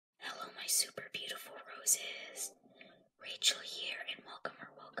super beautiful roses. Rachel here, and welcome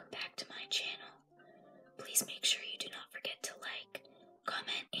back to my channel. Please make sure you do not forget to like,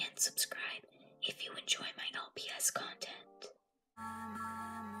 comment, and subscribe if you enjoy my LPS content.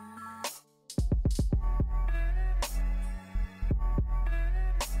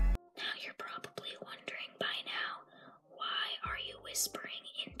 Now you're probably wondering by now, why are you whispering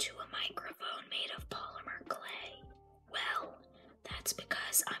into a microphone made of polymer clay? Well, that's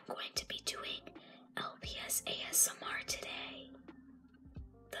because I'm going to be doing LPS ASMR today.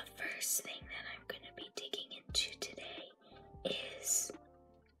 The first thing